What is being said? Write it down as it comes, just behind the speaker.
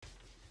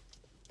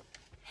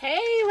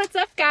Hey, what's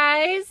up,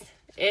 guys?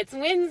 It's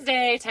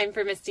Wednesday, time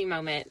for Misty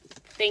Moment.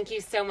 Thank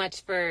you so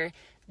much for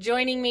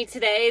joining me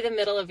today, the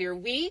middle of your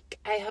week.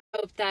 I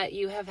hope that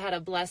you have had a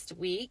blessed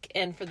week.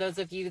 And for those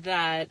of you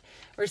that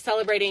were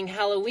celebrating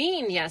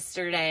Halloween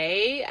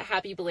yesterday,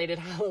 happy belated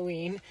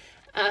Halloween.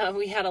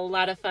 We had a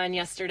lot of fun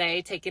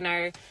yesterday taking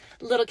our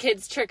little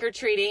kids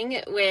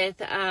trick-or-treating with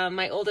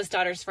my oldest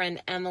daughter's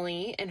friend,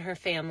 Emily, and her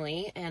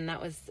family. And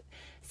that was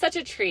such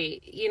a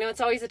treat. You know,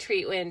 it's always a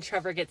treat when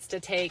Trevor gets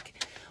to take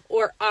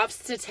or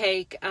opts to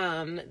take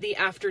the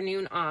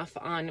afternoon off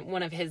on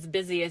one of his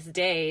busiest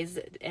days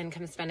and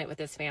come spend it with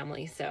his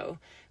family. So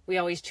we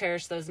always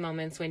cherish those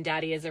moments when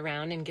Daddy is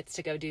around and gets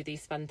to go do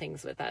these fun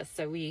things with us.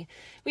 So we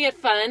had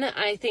fun.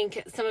 I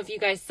think some of you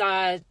guys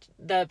saw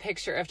the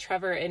picture of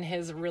Trevor in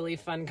his really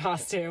fun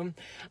costume.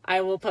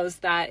 I will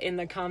post that in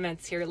the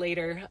comments here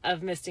later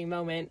of Misty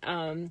Moment.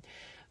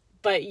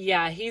 But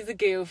yeah, he's a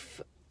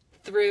goof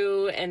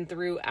through and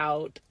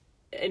throughout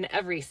in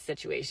every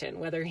situation,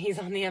 whether he's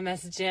on the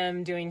MS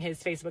Gym doing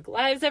his Facebook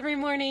Lives every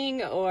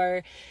morning,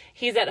 or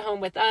he's at home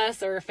with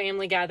us or a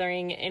family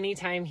gathering.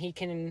 Anytime he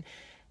can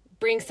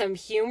bring some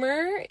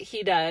humor,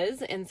 he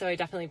does. And so I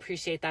definitely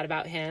appreciate that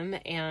about him.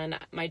 And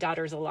my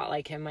daughter's a lot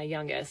like him, my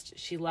youngest.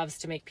 She loves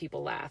to make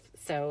people laugh.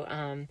 So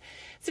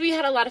we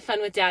had a lot of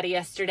fun with Daddy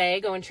yesterday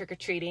going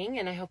trick-or-treating,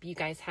 and I hope you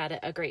guys had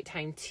a great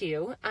time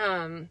too.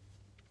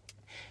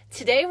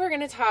 Today we're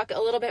going to talk a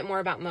little bit more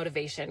about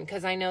motivation,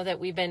 because I know that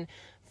we've been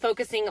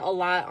focusing a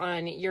lot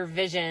on your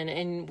vision,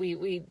 and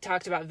we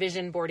talked about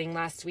vision boarding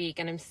last week,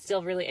 and I'm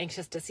still really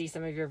anxious to see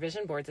some of your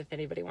vision boards if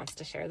anybody wants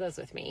to share those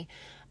with me.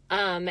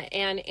 And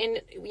in,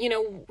 you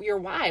know, your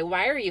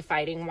why are you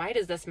fighting? Why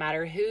does this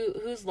matter?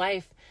 Whose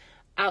life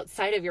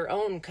outside of your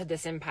own could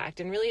this impact?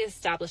 And really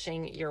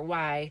establishing your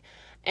why.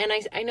 And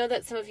I know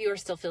that some of you are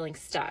still feeling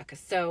stuck.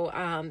 So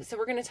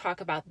we're going to talk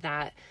about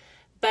that.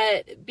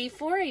 But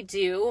before I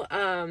do,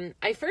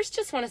 I first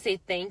just want to say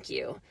thank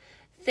you.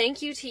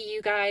 Thank you to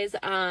you guys.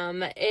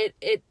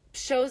 It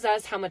shows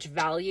us how much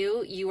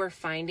value you are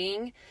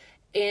finding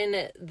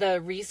in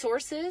the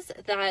resources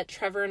that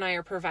Trevor and I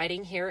are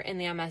providing here in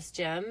the MS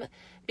Gym,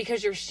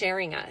 because you're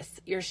sharing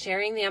us. You're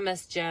sharing the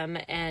MS Gym,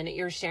 and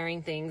you're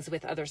sharing things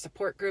with other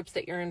support groups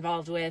that you're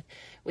involved with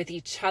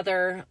each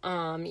other.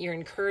 You're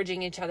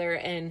encouraging each other,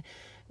 and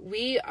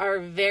we are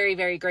very,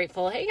 very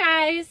grateful. Hey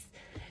guys!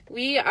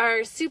 We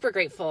are super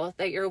grateful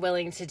that you're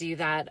willing to do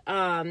that.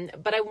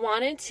 But I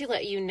wanted to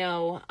let you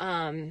know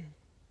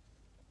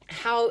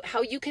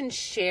how you can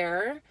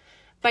share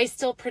by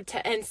still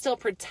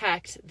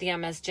protect the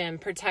MS Gym,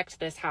 protect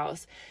this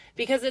house,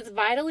 because it's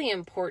vitally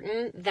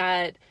important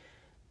that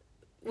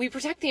we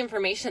protect the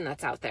information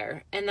that's out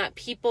there and that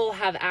people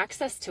have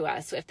access to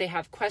us if they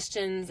have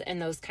questions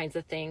and those kinds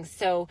of things.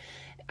 So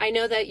I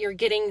know that you're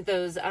getting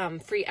those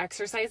free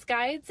exercise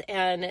guides,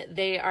 and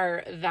they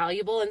are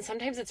valuable. And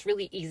sometimes it's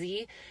really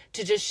easy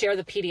to just share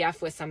the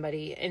PDF with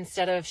somebody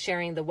instead of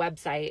sharing the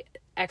website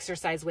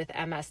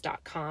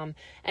exercisewithms.com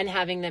and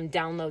having them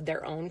download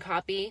their own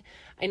copy.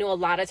 I know a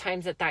lot of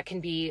times that can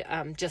be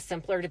just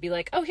simpler to be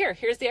like, oh,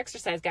 here's the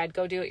exercise guide,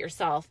 go do it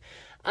yourself.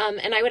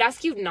 And I would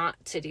ask you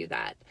not to do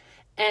that.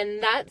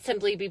 And that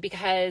simply be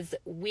because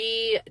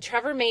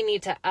Trevor may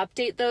need to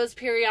update those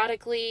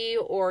periodically,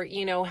 or,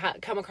 you know,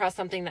 come across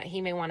something that he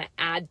may want to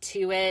add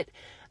to it,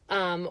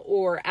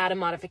 or add a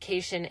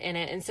modification in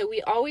it. And so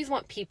we always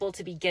want people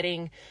to be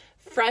getting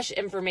fresh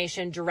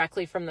information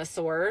directly from the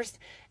source.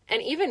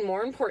 And even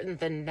more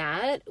important than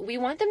that, we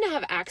want them to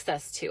have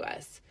access to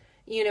us,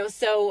 you know,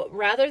 so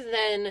rather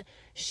than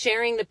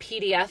sharing the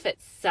PDF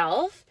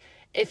itself,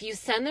 if you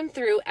send them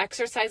through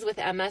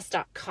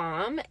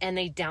exercisewithms.com and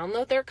they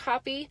download their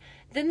copy,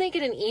 then they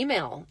get an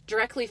email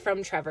directly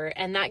from Trevor,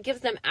 and that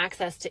gives them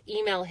access to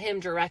email him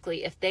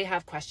directly if they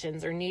have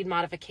questions or need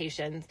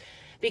modifications.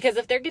 Because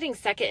if they're getting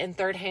second and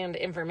third hand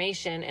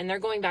information and they're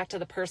going back to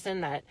the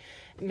person that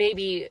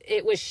maybe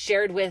it was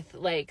shared with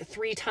like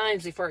 3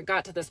 times before it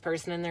got to this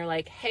person, and they're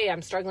like, hey,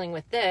 I'm struggling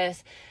with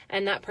this,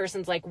 and that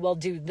person's like, well,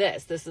 do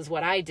this is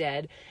what I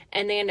did,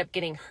 and they end up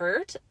getting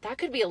hurt, that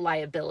could be a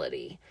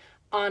liability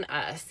on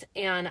us.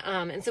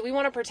 And so we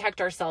want to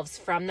protect ourselves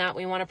from that.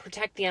 We want to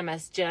protect the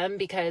MS Gym,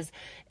 because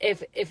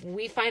if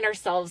we find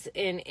ourselves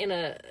in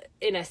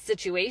a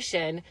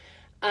situation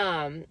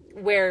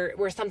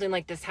where something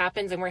like this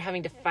happens and we're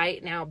having to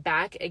fight now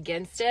back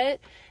against it,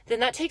 then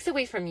that takes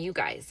away from you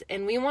guys.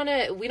 And we don't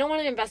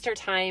want to invest our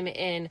time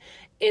in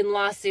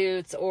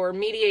lawsuits or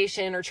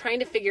mediation or trying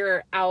to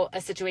figure out a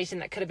situation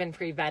that could have been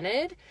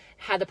prevented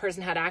had the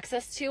person had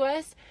access to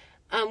us.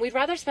 We'd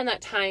rather spend that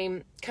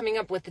time coming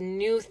up with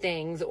new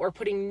things or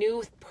putting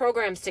new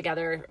programs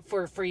together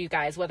for you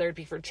guys, whether it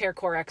be for chair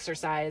core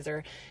exercise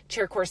or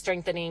chair core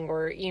strengthening,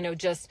 or, you know,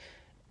 just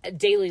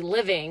daily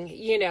living,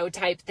 you know,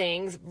 type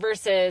things,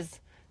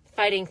 versus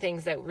fighting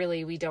things that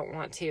really we don't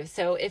want to.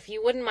 So if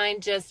you wouldn't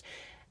mind just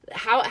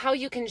how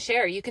you can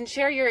share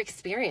your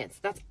experience.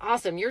 That's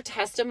awesome. Your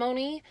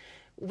testimony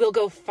will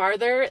go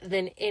farther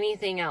than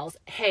anything else.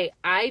 Hey,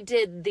 I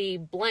did the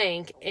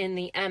blank in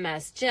the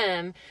MS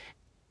Gym,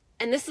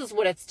 and this is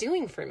what it's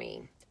doing for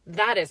me.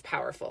 that is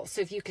powerful.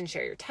 So if you can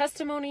share your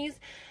testimonies,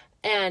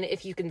 and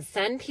if you can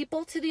send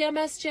people to the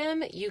MS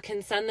Gym, you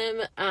can send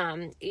them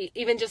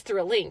even just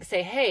through a link.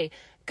 Say, hey,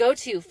 go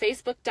to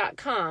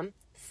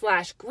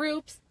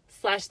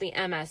facebook.com/groups/the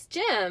MS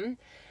Gym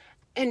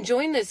and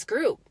join this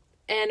group.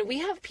 And we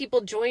have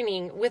people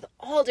joining with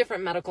all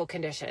different medical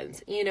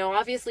conditions. You know,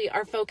 obviously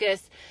our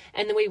focus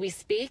and the way we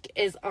speak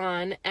is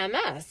on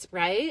MS,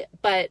 right?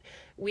 But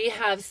we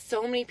have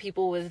so many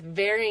people with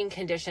varying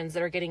conditions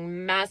that are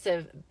getting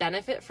massive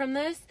benefit from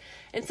this.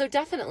 And so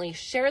definitely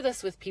share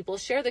this with people,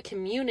 share the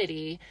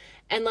community,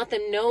 and let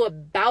them know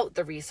about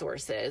the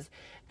resources.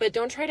 But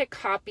don't try to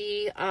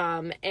copy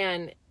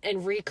and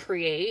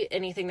recreate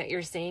anything that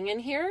you're seeing in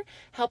here.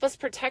 Help us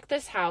protect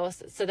this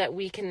house so that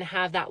we can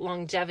have that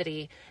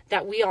longevity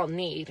that we all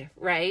need,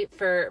 right?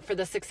 For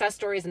the success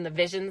stories and the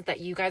visions that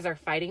you guys are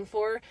fighting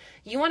for.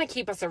 You want to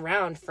keep us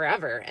around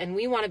forever, and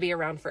we want to be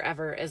around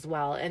forever as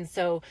well. And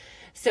so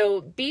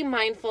be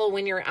mindful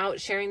when you're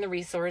out sharing the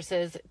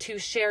resources to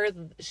share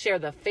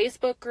the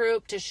Facebook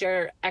group, to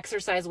share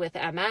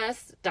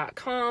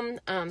exercisewithms.com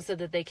so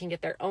that they can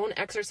get their own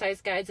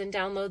exercise guides and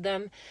download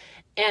them,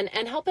 and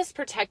help us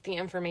protect the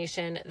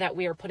information that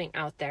we are putting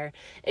out there.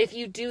 If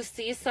you do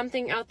see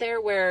something out there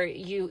where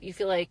you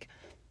feel like,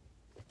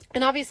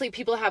 and obviously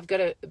people have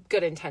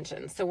good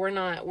intentions, so we're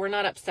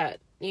not upset,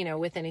 you know,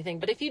 with anything.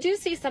 But if you do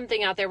see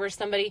something out there where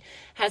somebody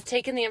has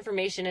taken the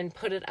information and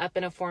put it up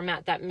in a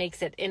format that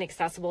makes it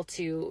inaccessible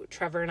to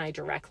Trevor and I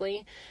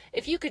directly,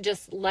 if you could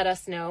just let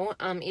us know,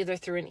 either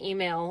through an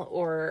email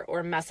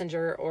or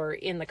messenger or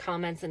in the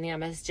comments in the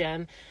MS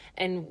Gym,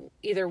 and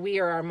either we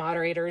or our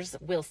moderators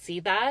will see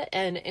that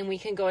and we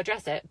can go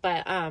address it.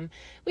 But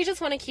we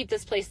just want to keep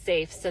this place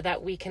safe so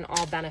that we can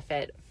all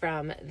benefit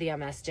from the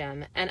MS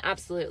Gym. And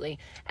absolutely,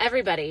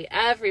 everybody,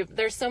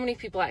 there's so many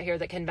people out here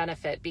that can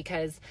benefit,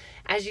 because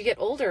as you get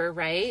older,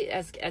 right,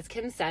 as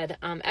Kim said,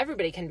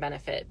 everybody can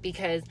benefit,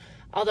 because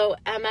although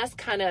MS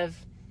kind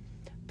of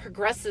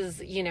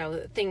progresses, you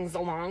know, things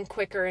along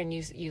quicker, and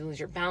you lose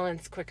your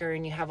balance quicker,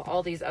 and you have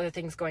all these other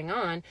things going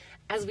on,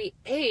 as we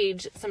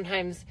age,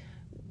 sometimes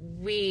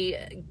we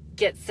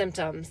get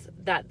symptoms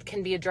that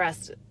can be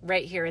addressed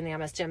right here in the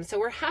MS Gym. So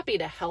we're happy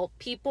to help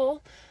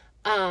people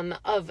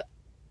of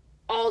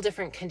all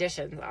different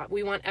conditions.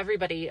 We want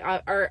everybody,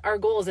 our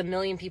goal is 1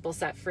 million people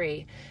set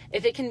free.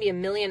 If it can be 1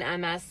 million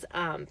MS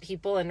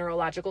people and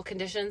neurological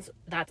conditions,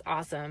 that's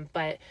awesome.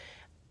 But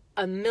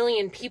 1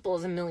 million people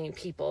is 1 million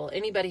people.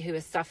 Anybody who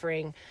is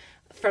suffering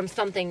from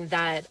something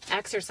that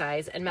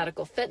exercise and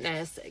medical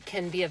fitness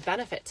can be of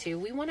benefit to,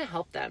 we want to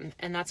help them.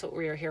 And that's what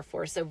we're here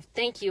for. So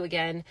thank you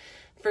again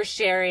for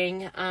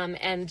sharing,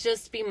 and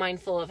just be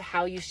mindful of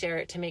how you share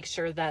it to make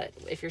sure that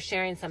if you're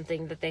sharing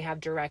something, that they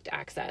have direct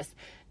access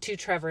to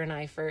Trevor and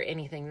I for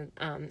anything,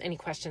 any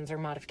questions or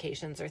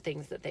modifications or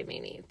things that they may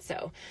need.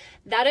 So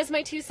that is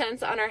my 2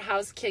 cents on our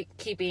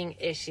housekeeping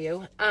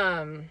issue.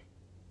 And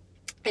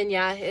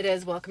yeah, it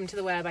is welcome to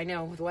the web. I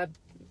know the web,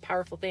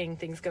 powerful thing,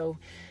 things go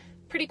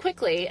pretty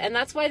quickly. And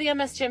that's why the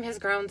MS Gym has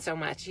grown so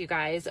much, you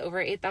guys, over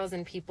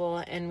 8,000 people.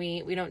 And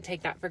we don't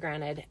take that for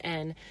granted.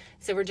 And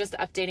so we're just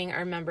updating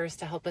our members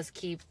to help us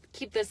keep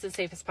this as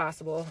safe as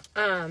possible.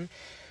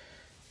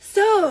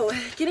 So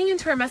getting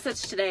into our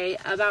message today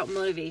about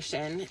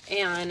motivation,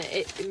 and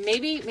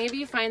maybe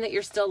you find that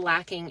you're still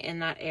lacking in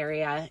that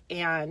area,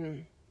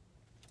 and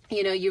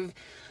you know, you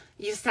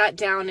sat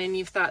down and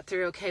you've thought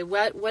through, okay,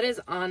 what is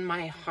on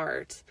my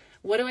heart?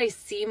 What do I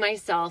see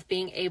myself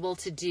being able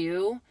to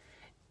do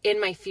in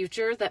my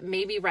future that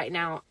maybe right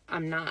now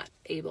I'm not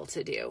able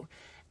to do?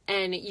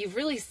 And you've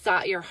really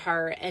sought your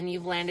heart, and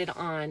you've landed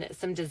on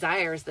some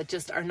desires that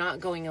just are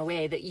not going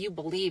away, that you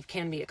believe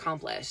can be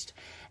accomplished.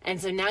 And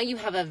so now you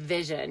have a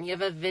vision. You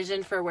have a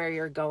vision for where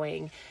you're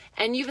going,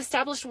 and you've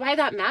established why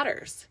that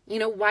matters. You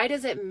know, why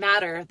does it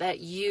matter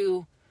that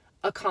you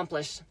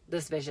accomplish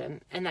this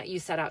vision and that you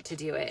set out to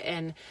do it?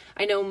 And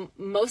I know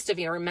most of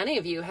you, or many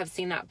of you, have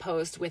seen that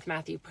post with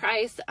Matthew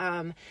Price,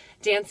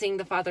 dancing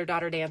the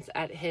father-daughter dance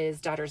at his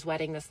daughter's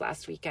wedding this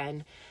last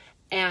weekend,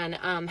 and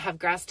have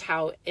grasped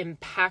how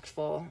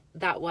impactful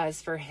that was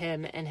for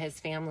him and his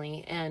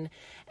family. And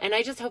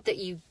I just hope that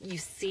you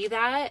see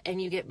that,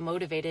 and you get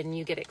motivated, and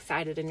you get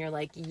excited, and you're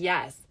like,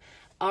 yes,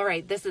 all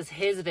right, this is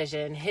his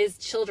vision. His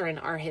children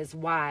are his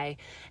why.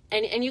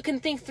 And you can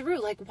think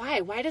through, like,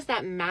 why does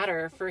that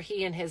matter for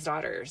he and his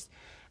daughters?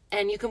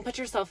 And you can put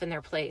yourself in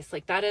their place.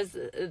 Like,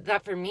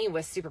 that for me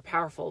was super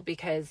powerful,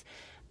 because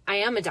I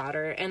am a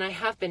daughter, and I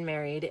have been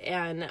married,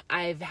 and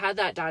I've had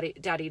that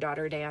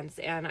daddy-daughter dance,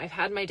 and I've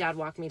had my dad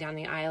walk me down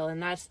the aisle,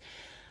 and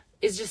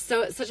is just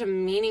such a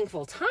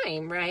meaningful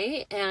time,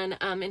 right?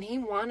 And he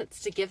wants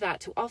to give that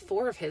to all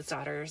 4 of his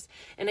daughters.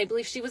 And I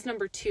believe she was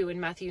number 2,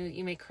 and Matthew,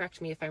 you may correct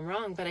me if I'm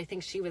wrong, but I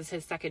think she was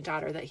his second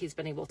daughter that he's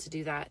been able to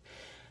do that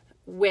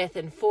with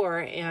and for.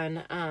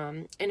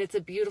 And it's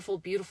a beautiful,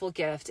 beautiful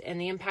gift. And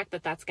the impact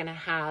that that's going to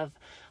have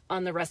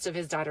on the rest of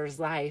his daughter's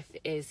life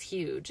is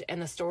huge.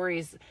 And the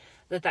stories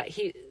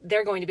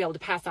they're going to be able to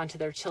pass on to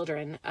their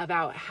children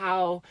about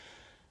how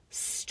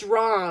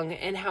strong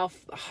and how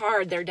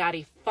hard their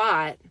daddy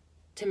fought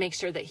to make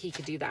sure that he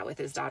could do that with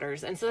his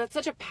daughters. And so that's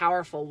such a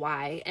powerful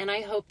why. And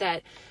I hope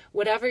that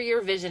whatever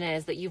your vision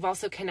is, that you've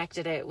also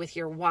connected it with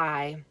your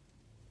why,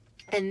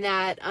 and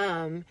that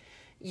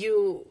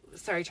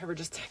sorry, Trevor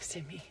just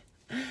texted me,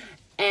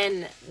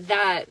 and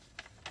that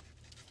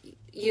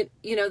you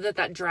know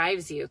that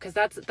drives you, because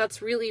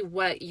that's really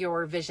what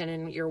your vision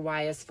and your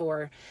why is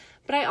for.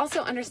 But I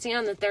also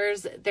understand that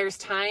there's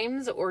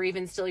times, or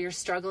even still, you're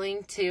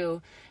struggling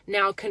to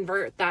now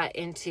convert that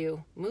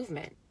into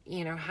movement.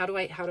 How do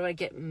I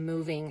get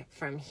moving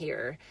from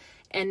here?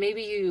 And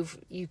maybe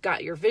you've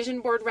got your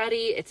vision board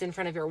ready. It's in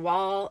front of your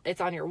wall.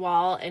 It's on your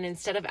wall. And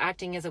instead of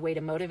acting as a way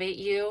to motivate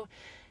you,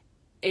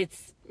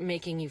 it's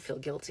making you feel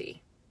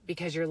guilty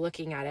because you're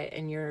looking at it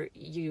and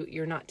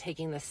you're not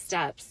taking the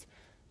steps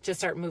to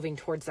start moving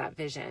towards that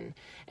vision.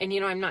 And,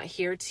 I'm not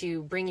here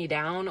to bring you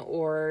down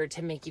or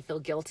to make you feel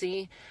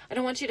guilty. I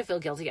don't want you to feel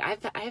guilty.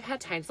 I've had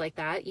times like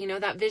that.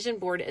 That vision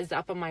board is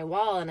up on my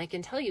wall, and I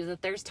can tell you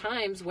that there's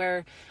times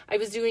where I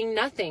was doing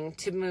nothing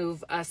to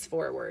move us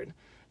forward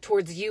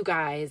towards you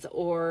guys,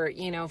 or,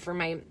 for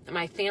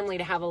my family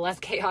to have a less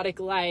chaotic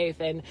life.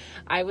 And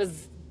I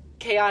was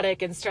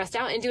chaotic and stressed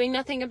out and doing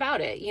nothing about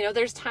it.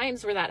 There's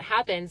times where that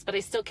happens, but I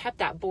still kept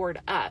that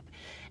board up.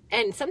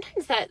 And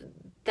sometimes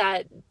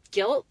that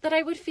guilt that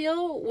I would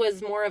feel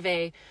was more of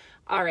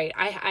all right,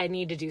 I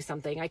need to do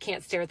something. I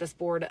can't stare at this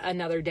board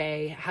another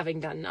day having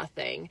done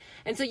nothing.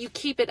 And so you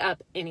keep it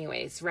up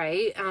anyways,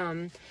 right?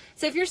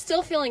 So if you're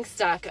still feeling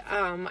stuck,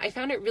 I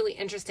found it really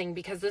interesting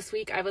because this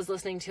week I was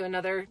listening to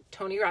another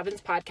Tony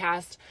Robbins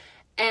podcast,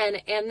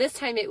 and this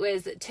time it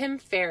was Tim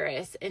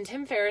Ferriss. And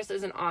Tim Ferriss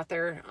is an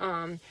author.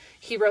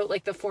 He wrote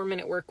like the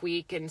 4-Minute Work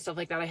Week and stuff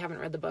like that. I haven't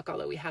read the book,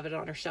 although we have it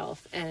on our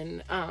shelf.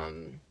 And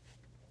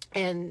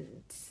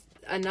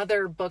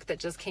another book that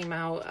just came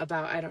out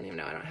about, I don't even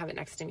know, I don't have it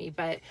next to me,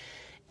 but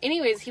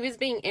anyways, he was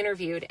being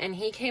interviewed, and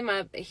he came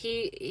up,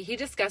 he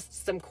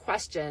discussed some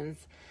questions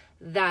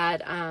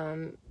that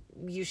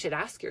you should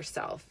ask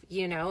yourself,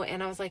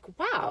 and I was like,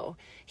 wow,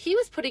 he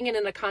was putting it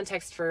in the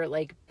context for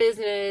like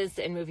business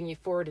and moving you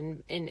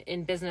forward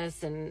in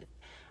business. And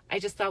I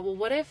just thought, well,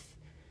 what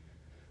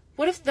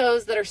if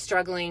those that are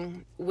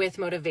struggling with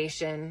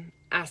motivation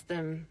ask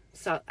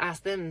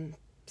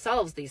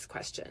themselves these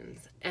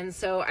questions? And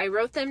so I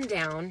wrote them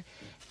down,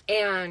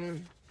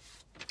 and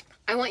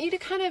I want you to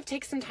kind of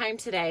take some time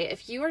today.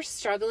 If you are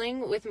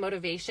struggling with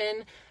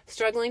motivation,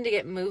 struggling to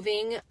get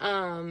moving,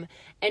 and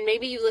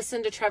maybe you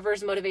listened to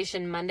Trevor's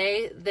Motivation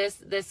Monday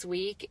this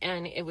week,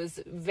 and it was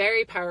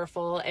very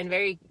powerful and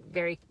very,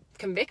 very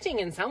convicting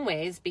in some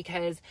ways,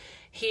 because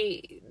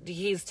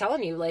he's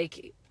telling you,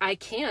 like, I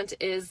can't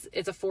it's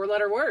a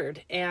 4-letter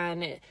word,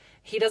 and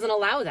he doesn't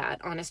allow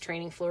that on his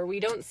training floor. We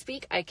don't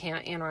speak I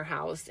can't in our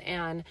house.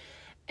 And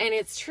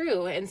it's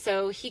true. And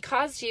so he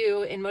caused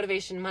you in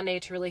Motivation Monday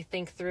to really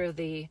think through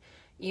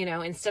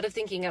instead of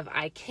thinking of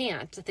I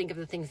can't, to think of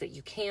the things that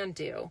you can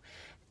do.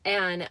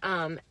 And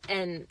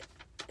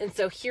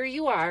so here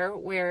you are,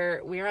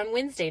 where we're on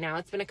Wednesday now.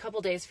 It's been a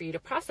couple days for you to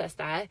process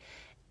that.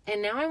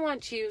 And now I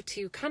want you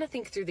to kind of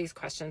think through these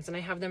questions, and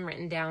I have them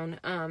written down.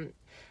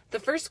 The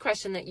first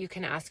question that you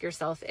can ask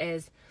yourself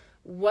is,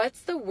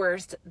 what's the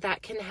worst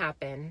that can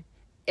happen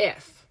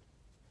if?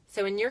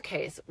 So in your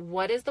case,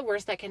 what is the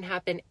worst that can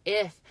happen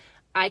if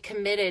I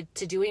committed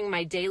to doing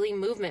my daily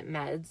movement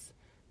meds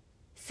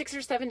 6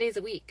 or 7 days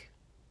a week?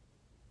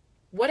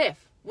 What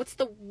if? What's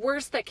the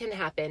worst that can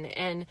happen?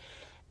 And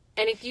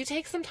if you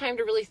take some time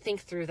to really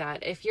think through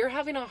that, if you're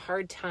having a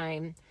hard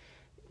time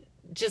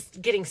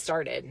just getting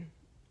started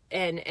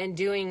and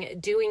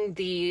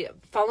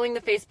following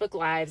the Facebook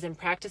Lives and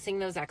practicing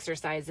those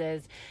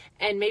exercises,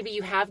 and maybe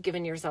you have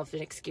given yourself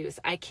an excuse.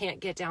 I can't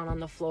get down on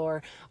the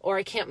floor, or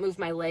I can't move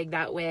my leg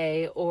that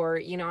way, or,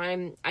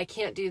 I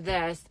can't do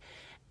this.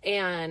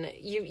 And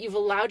you've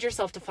allowed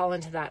yourself to fall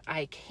into that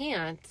I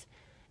can't,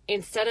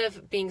 instead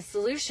of being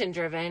solution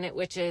driven,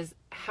 which is,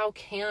 how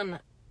can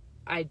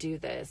I do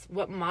this?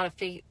 What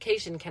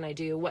modification can I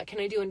do? What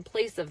can I do in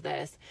place of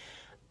this?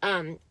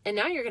 And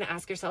now you're going to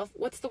ask yourself,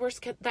 what's the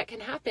worst that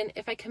can happen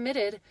if I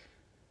committed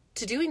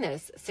to doing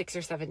this 6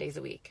 or 7 days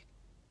a week?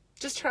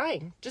 Just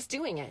trying, just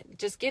doing it,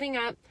 just getting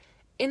up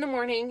in the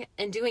morning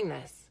and doing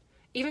this.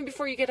 Even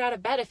before you get out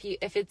of bed,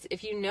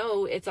 if you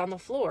know it's on the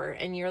floor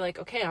and you're like,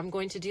 okay, I'm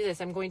going to do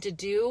this. I'm going to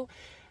do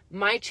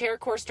my chair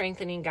core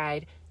strengthening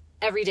guide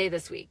every day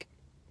this week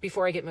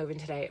before I get moving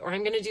today. Or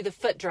I'm going to do the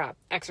foot drop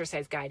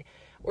exercise guide,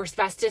 or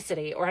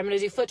spasticity, or I'm going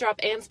to do foot drop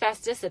and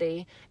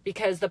spasticity,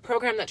 because the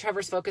program that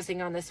Trevor's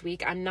focusing on this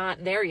week, I'm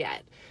not there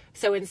yet.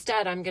 So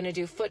instead, I'm going to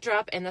do foot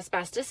drop and the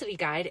spasticity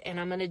guide, and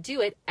I'm going to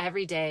do it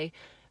every day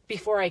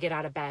before I get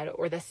out of bed,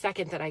 or the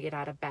second that I get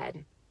out of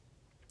bed.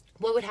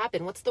 What would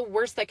happen? What's the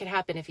worst that could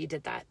happen if you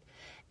did that?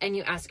 And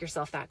you ask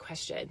yourself that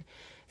question.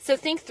 So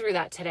think through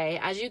that today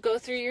as you go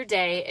through your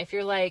day. If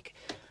you're like,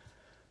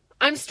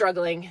 I'm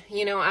struggling,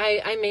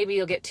 I maybe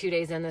you'll get 2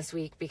 days in this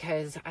week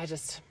because I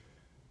just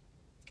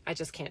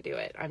can't do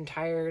it. I'm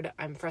tired.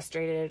 I'm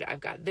frustrated. I've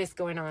got this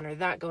going on or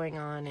that going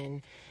on.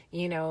 And,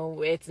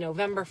 it's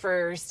November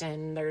 1st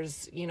and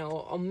there's,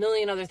 a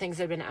million other things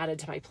that have been added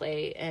to my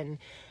plate. And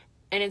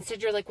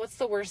instead you're like, what's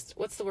the worst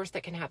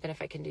that can happen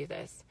if I can do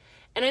this?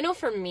 And I know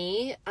for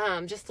me,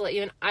 just to let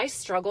you in, I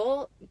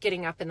struggle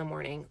getting up in the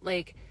morning.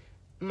 Like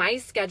my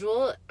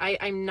schedule,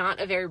 I'm not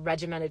a very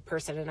regimented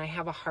person, and I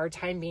have a hard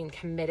time being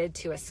committed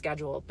to a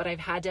schedule, but I've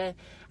had to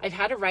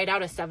write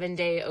out a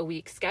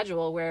 7-day-a-week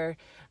schedule where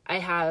I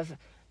have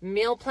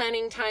meal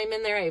planning time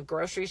in there. I have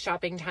grocery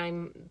shopping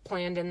time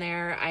planned in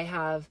there. I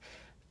have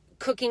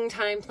cooking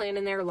time planned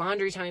in there,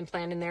 laundry time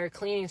planned in there,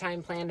 cleaning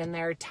time planned in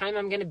there, time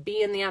I'm going to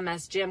be in the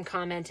MS gym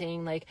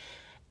commenting,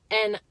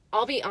 and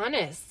I'll be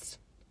honest,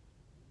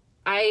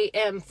 I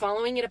am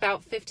following it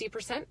about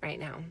 50% right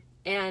now.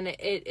 And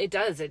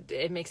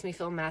it makes me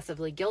feel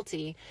massively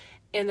guilty.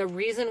 And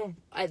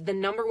the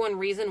number one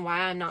reason why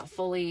I'm not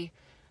fully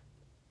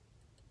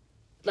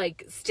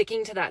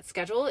sticking to that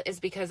schedule is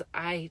because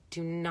I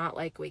do not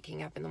like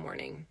waking up in the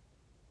morning.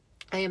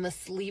 I am a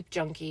sleep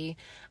junkie.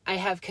 I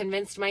have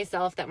convinced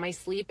myself that my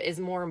sleep is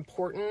more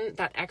important.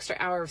 That extra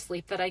hour of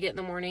sleep that I get in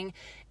the morning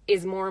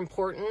is more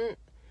important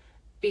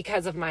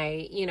because of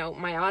my,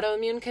 my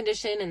autoimmune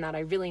condition, and that I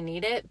really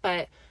need it.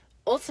 But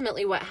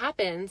ultimately what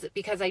happens,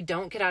 because I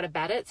don't get out of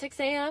bed at 6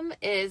 a.m.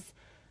 is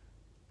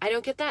I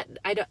don't get that.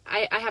 I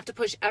have to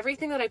push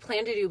everything that I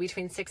plan to do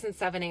between 6 and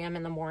 7 a.m.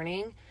 in the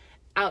morning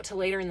out to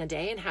later in the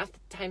day, and half the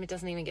time it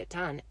doesn't even get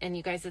done. And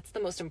you guys, it's the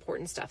most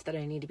important stuff that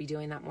I need to be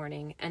doing that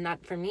morning. And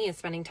that for me is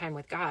spending time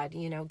with God,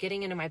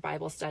 getting into my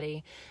Bible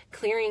study,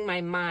 clearing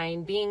my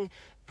mind, being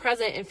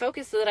present and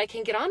focused so that I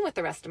can get on with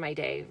the rest of my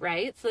day,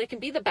 right? So I can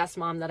be the best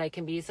mom that I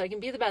can be, so I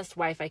can be the best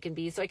wife I can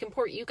be, so I can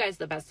support you guys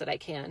the best that I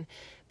can.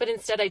 But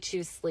instead I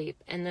choose sleep,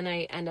 and then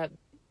I end up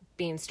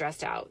being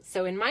stressed out.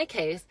 So in my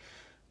case,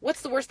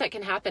 what's the worst that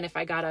can happen if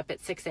I got up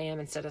at 6 a.m.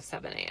 instead of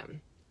 7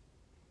 a.m.?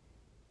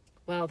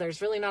 Well,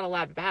 there's really not a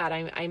lot bad.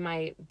 I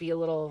might be a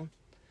little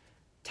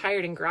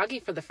tired and groggy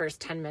for the first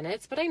 10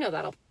 minutes, but I know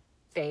that'll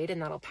fade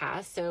and that'll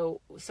pass.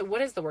 So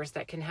what is the worst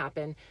that can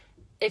happen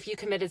if you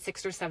committed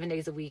 6 or 7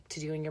 days a week to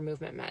doing your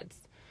movement meds?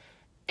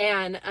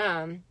 And,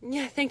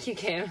 yeah, thank you,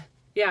 Kim.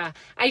 Yeah,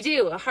 I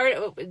do.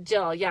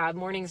 Jill, yeah,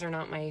 mornings are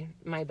not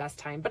my best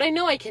time, but I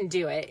know I can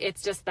do it.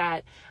 It's just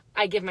that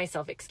I give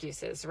myself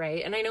excuses,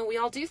 right? And I know we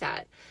all do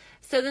that.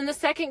 So then the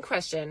second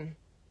question,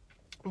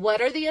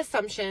 what are the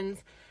assumptions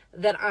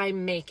that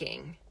I'm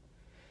making?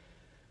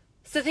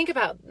 So think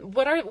about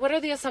what are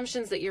the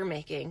assumptions that you're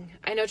making?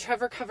 I know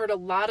Trevor covered a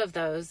lot of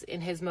those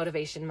in his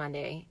Motivation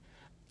Monday.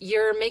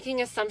 You're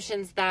making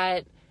assumptions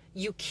that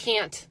you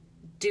can't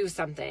do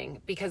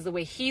something because the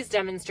way he's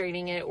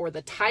demonstrating it, or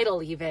the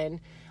title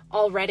even,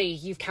 already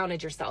you've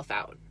counted yourself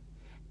out.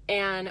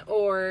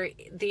 Or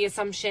the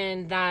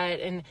assumption that,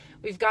 and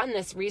we've gotten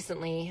this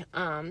recently,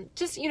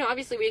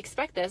 obviously we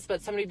expect this,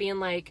 but somebody being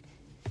like,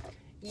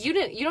 you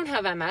don't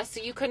have MS,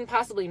 so you couldn't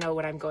possibly know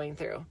what I'm going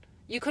through.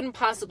 You couldn't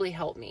possibly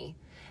help me.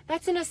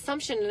 That's an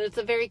assumption, and it's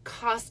a very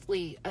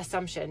costly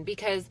assumption,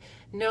 because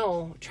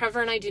no,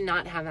 Trevor and I do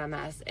not have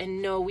MS,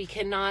 and no, we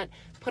cannot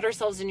put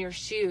ourselves in your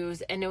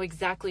shoes and know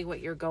exactly what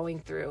you're going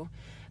through.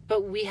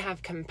 But we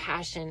have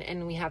compassion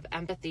and we have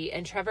empathy,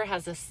 and Trevor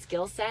has a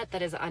skill set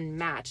that is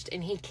unmatched,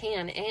 and he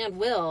can and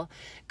will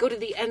go to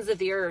the ends of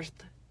the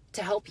earth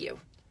to help you.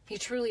 He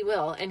truly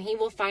will, and he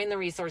will find the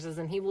resources,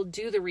 and he will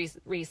do the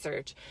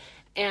research.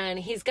 And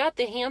he's got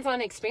the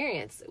hands-on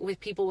experience with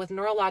people with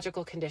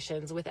neurological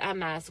conditions, with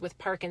MS, with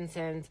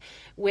Parkinson's,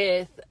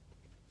 with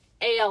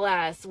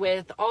ALS,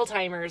 with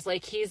Alzheimer's.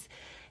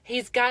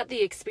 He's got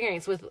the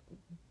experience with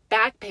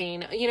back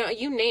pain,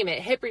 you name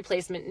it, hip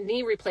replacement,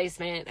 knee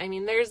replacement. I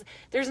mean,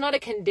 there's not a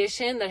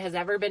condition that has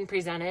ever been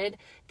presented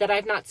that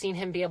I've not seen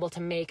him be able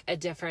to make a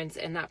difference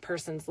in that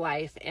person's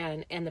life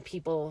and the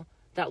people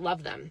that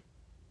love them,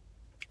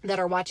 that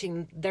are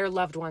watching their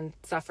loved one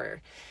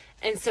suffer.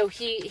 And so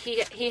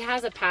he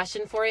has a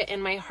passion for it,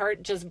 and my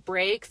heart just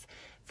breaks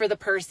for the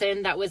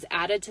person that was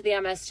added to the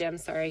MS gym.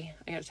 Sorry,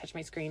 I gotta touch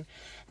my screen.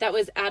 That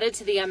was added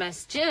to the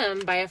MS gym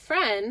by a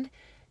friend,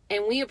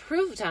 and we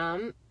approved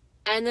him.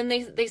 And then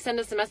they send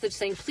us a message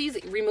saying, please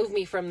remove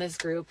me from this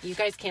group. You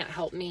guys can't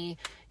help me.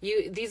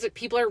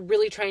 People are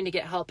really trying to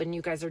get help, and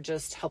you guys are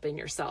just helping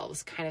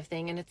yourselves, kind of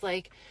thing. And it's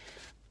like,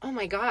 oh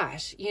my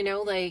gosh,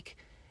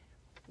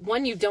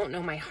 one, you don't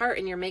know my heart,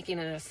 and you're making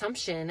an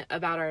assumption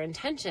about our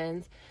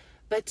intentions.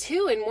 But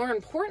two, and more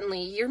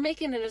importantly, you're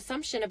making an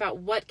assumption about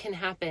what can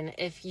happen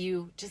if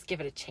you just give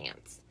it a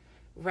chance,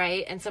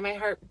 right? And so my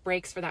heart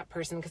breaks for that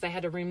person, because I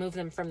had to remove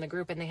them from the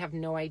group, and they have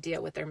no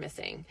idea what they're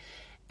missing.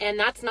 And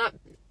that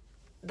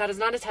is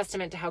not a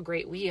testament to how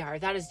great we are.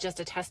 That is just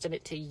a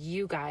testament to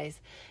you guys,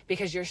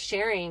 because you're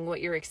sharing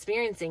what you're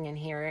experiencing in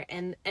here,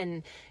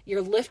 and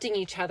you're lifting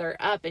each other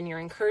up, and you're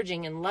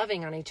encouraging and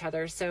loving on each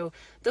other. So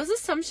those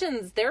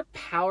assumptions, they're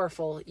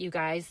powerful, you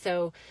guys.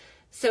 So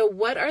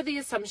what are the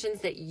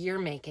assumptions that you're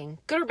making,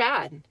 good or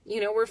bad?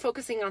 We're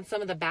focusing on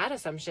some of the bad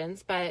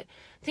assumptions, but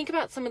think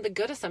about some of the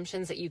good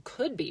assumptions that you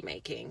could be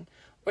making,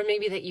 or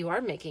maybe that you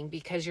are making,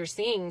 because you're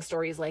seeing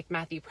stories like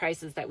Matthew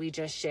Price's that we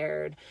just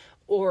shared,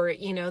 or,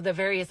 you know, the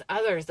various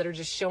others that are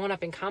just showing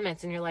up in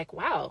comments and you're like,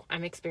 wow,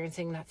 I'm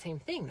experiencing that same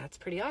thing. That's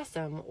pretty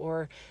awesome.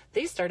 Or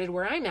they started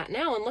where I'm at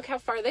now and look how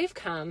far they've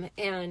come.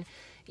 And,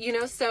 you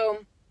know,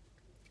 so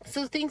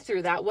think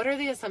through that. What are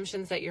the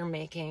assumptions that you're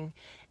making?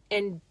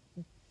 And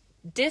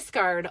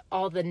discard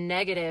all the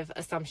negative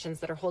assumptions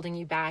that are holding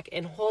you back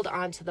and hold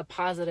on to the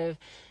positive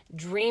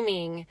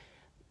dreaming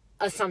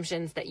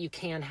assumptions that you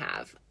can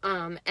have.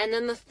 And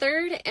then the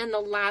third and the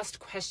last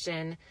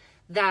question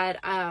that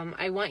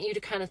I want you to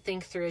kind of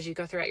think through as you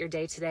go throughout your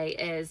day today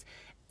is,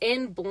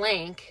 in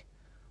blank,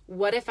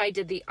 what if I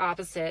did the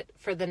opposite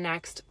for the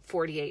next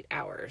 48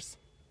 hours?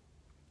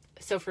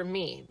 So for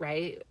me,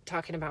 right,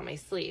 talking about my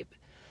sleep,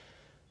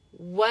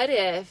 what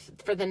if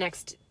for the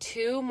next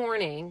 2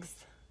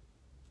 mornings,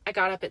 I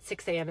got up at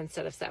 6 a.m.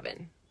 instead of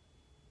 7?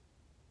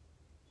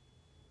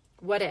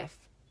 What if?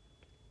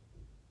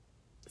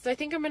 So I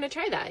think I'm going to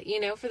try that, you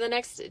know, for the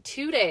next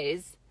 2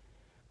 days.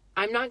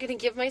 I'm not going to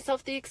give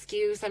myself the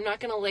excuse. I'm not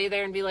going to lay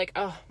there and be like,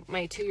 oh,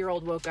 my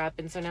 2-year-old woke up,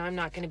 and so now I'm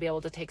not going to be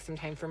able to take some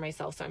time for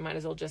myself, so I might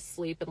as well just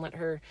sleep and let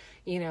her,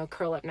 you know,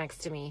 curl up next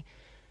to me.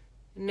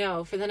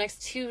 No, for the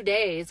next 2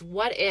 days,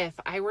 what if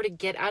I were to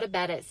get out of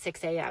bed at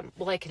 6 a.m.?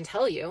 Well, I can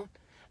tell you,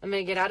 I'm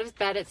going to get out of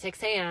bed at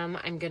 6 a.m.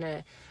 I'm going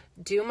to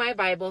do my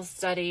Bible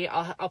study.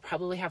 I'll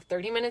probably have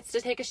 30 minutes to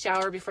take a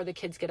shower before the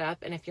kids get up.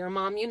 And if you're a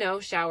mom, you know,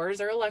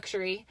 showers are a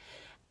luxury.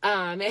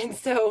 And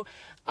so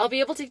I'll be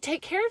able to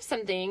take care of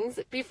some things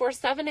before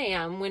 7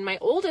 a.m. when my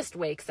oldest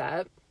wakes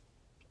up,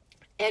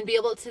 and be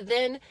able to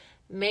then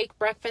make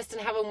breakfast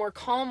and have a more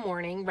calm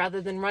morning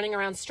rather than running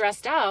around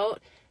stressed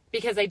out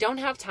because I don't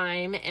have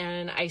time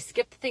and I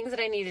skipped the things that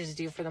I needed to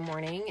do for the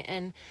morning.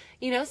 And,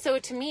 you know, so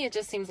to me, it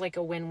just seems like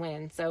a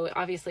win-win. So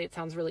obviously it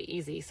sounds really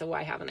easy. So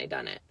why haven't I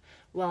done it?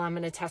 Well, I'm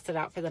going to test it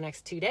out for the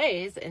next 2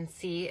 days and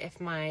see if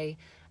my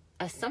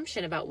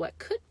assumption about what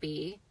could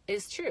be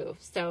is true.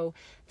 So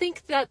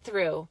think that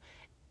through.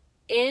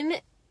 In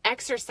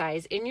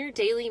exercise, in your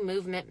daily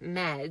movement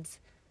meds,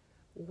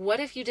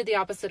 what if you did the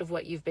opposite of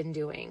what you've been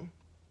doing,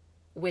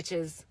 which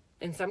is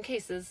in some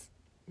cases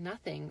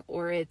nothing,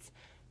 or it's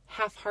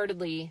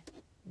half-heartedly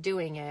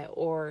doing it,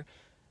 or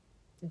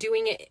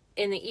doing it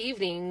in the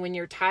evening when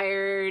you're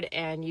tired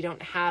and you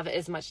don't have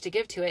as much to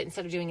give to it.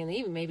 Instead of doing it in the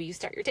evening, maybe you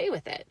start your day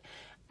with it.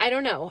 I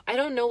don't know. I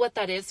don't know what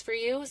that is for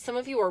you. Some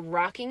of you are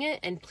rocking it,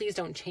 and please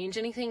don't change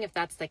anything if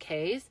that's the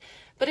case.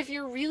 But if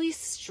you're really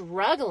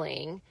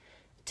struggling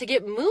to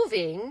get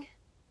moving,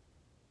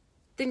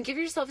 then give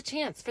yourself a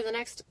chance for the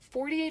next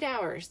 48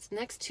 hours,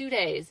 next 2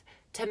 days,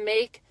 to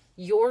make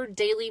your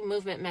daily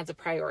movement meds a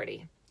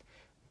priority.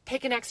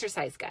 Pick an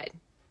exercise guide.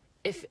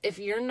 If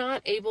you're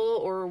not able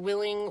or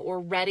willing or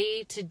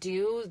ready to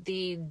do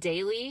the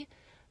daily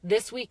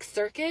this week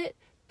circuit,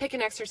 pick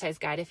an exercise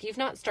guide. If you've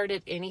not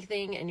started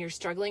anything and you're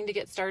struggling to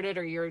get started,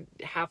 or you're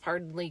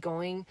half-heartedly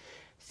going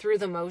through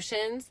the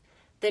motions,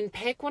 then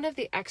pick one of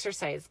the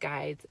exercise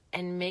guides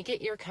and make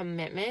it your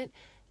commitment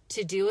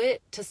to do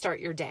it to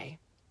start your day.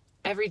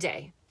 Every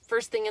day.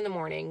 First thing in the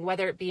morning,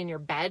 whether it be in your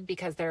bed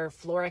because there are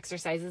floor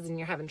exercises and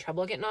you're having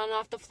trouble getting on and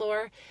off the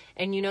floor,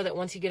 and you know that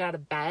once you get out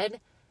of bed,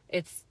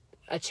 it's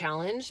a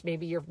challenge.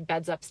 Maybe your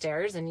bed's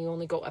upstairs and you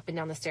only go up and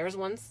down the stairs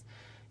once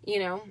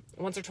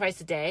or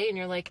twice a day, and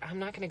you're like, I'm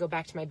not going to go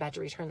back to my bed to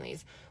return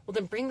these. Well,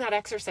 then bring that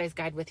exercise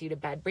guide with you to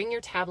bed. Bring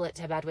your tablet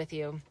to bed with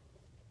you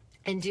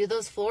and do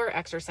those floor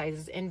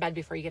exercises in bed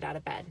before you get out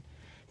of bed.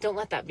 Don't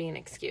let that be an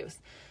excuse.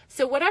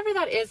 So whatever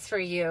that is for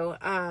you,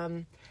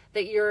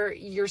 that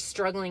you're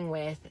struggling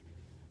with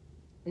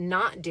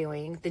not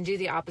doing, then do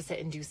the opposite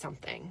and do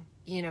something.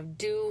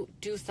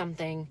 Do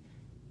something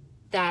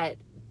that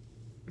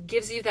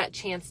gives you that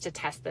chance to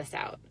test this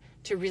out,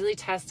 to really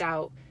test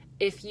out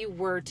if you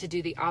were to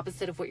do the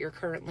opposite of what you're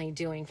currently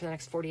doing for the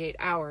next 48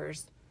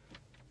 hours,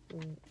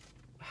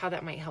 how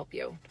that might help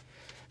you.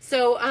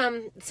 So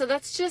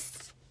that's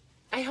just,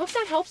 I hope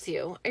that helps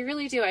you. I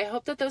really do. I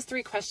hope that those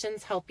 3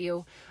 questions help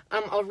you.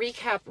 I'll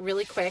recap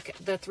really quick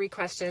the 3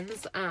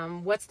 questions.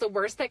 What's the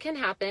worst that can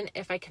happen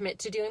if I commit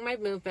to doing my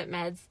movement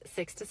meds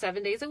 6 to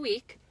 7 days a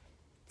week?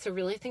 So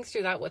really think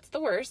through that. What's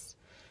the worst?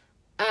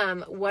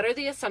 What are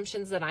the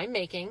assumptions that I'm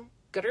making?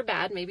 Good or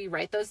bad? Maybe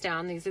write those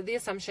down. These are the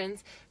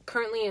assumptions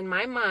currently in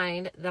my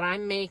mind that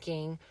I'm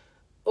making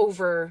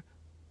over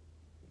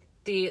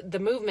the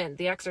movement,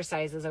 the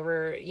exercises,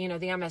 over,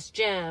 the MS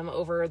gym,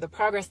 over the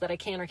progress that I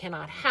can or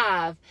cannot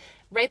have.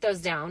 Write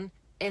those down.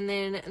 And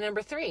then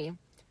number 3,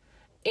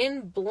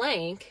 in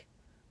blank,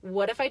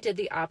 what if I did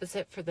the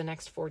opposite for the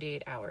next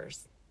 48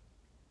 hours?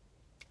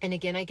 And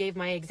again, I gave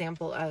my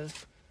example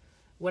of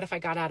what if I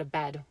got out of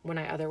bed when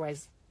I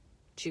otherwise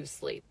choose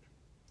sleep?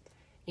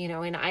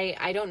 And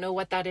I don't know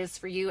what that is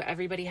for you.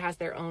 Everybody has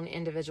their own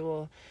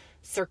individual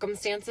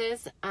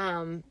circumstances.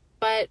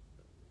 But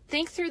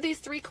think through these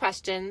 3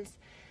 questions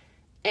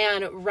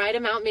and write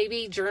them out,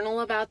 maybe journal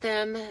about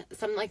them,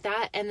 something like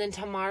that. And then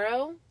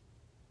tomorrow,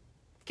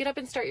 get up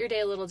and start your day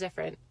a little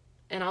different.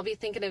 And I'll be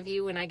thinking of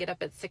you when I get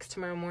up at 6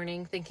 tomorrow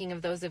morning, thinking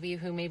of those of you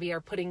who maybe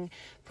are putting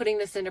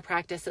this into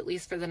practice at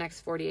least for the next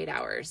 48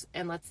 hours.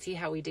 And let's see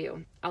how we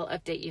do. I'll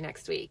update you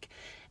next week.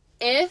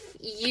 if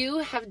you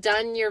have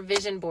done your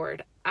vision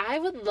board, I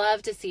would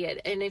love to see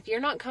it. And if you're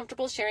not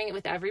comfortable sharing it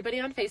with everybody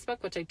on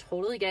Facebook, which I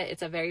totally get,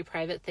 it's a very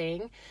private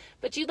thing,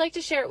 but you'd like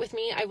to share it with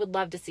me, I would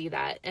love to see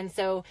that. And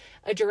so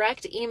a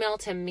direct email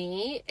to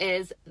me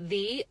is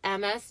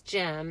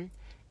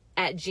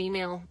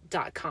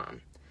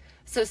themsgym@gmail.com.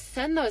 So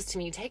send those to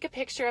me. Take a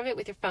picture of it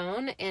with your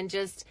phone and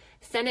just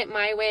send it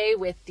my way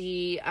with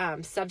the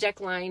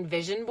subject line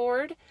vision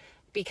board,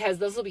 because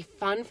those will be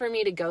fun for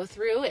me to go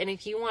through. And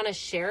if you want to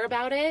share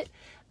about it,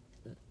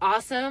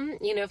 awesome.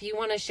 You know, if you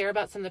want to share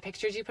about some of the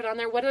pictures you put on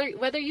there,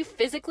 whether you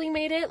physically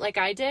made it like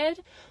I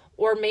did,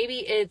 or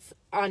maybe it's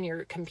on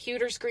your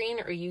computer screen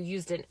or you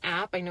used an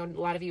app. I know a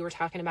lot of you were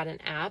talking about an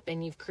app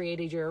and you've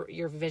created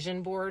your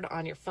vision board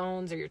on your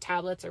phones or your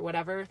tablets or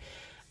whatever.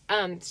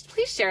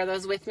 Please share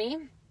those with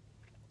me.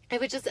 I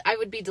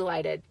would be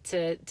delighted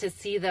to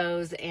see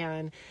those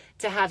and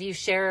to have you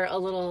share a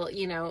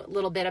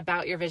little bit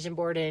about your vision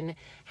board and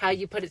how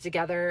you put it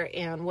together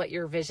and what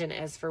your vision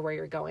is for where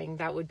you're going.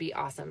 That would be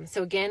awesome.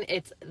 So again,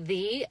 it's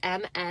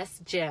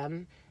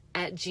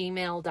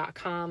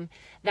themsgym@gmail.com.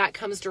 That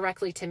comes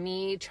directly to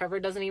me. Trevor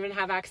doesn't even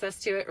have access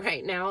to it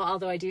right now,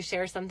 although I do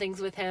share some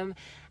things with him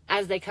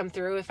as they come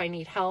through if I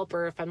need help,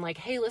 or if I'm like,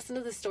 hey, listen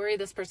to the story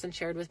this person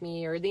shared with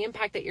me, or the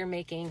impact that you're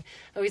making.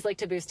 I always like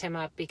to boost him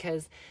up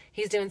because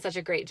he's doing such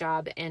a great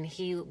job, and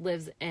he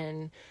lives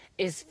and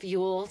is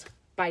fueled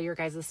by your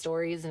guys'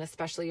 stories, and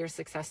especially your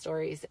success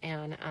stories.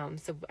 And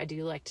so I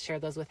do like to share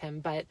those with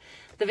him. But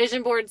the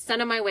vision board, send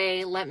them my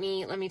way. Let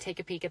me take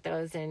a peek at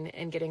those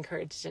and get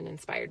encouraged and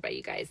inspired by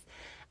you guys.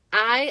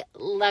 I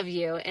love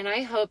you, and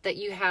I hope that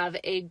you have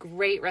a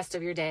great rest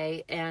of your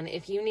day. And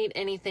if you need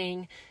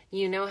anything,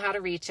 you know how to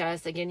reach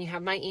us. Again, you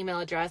have my email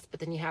address, but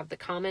then you have the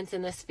comments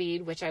in this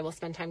feed, which I will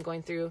spend time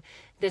going through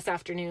this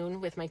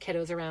afternoon with my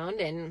kiddos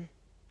around. And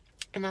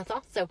that's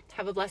all. So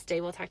have a blessed day.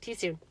 We'll talk to you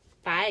soon.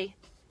 Bye.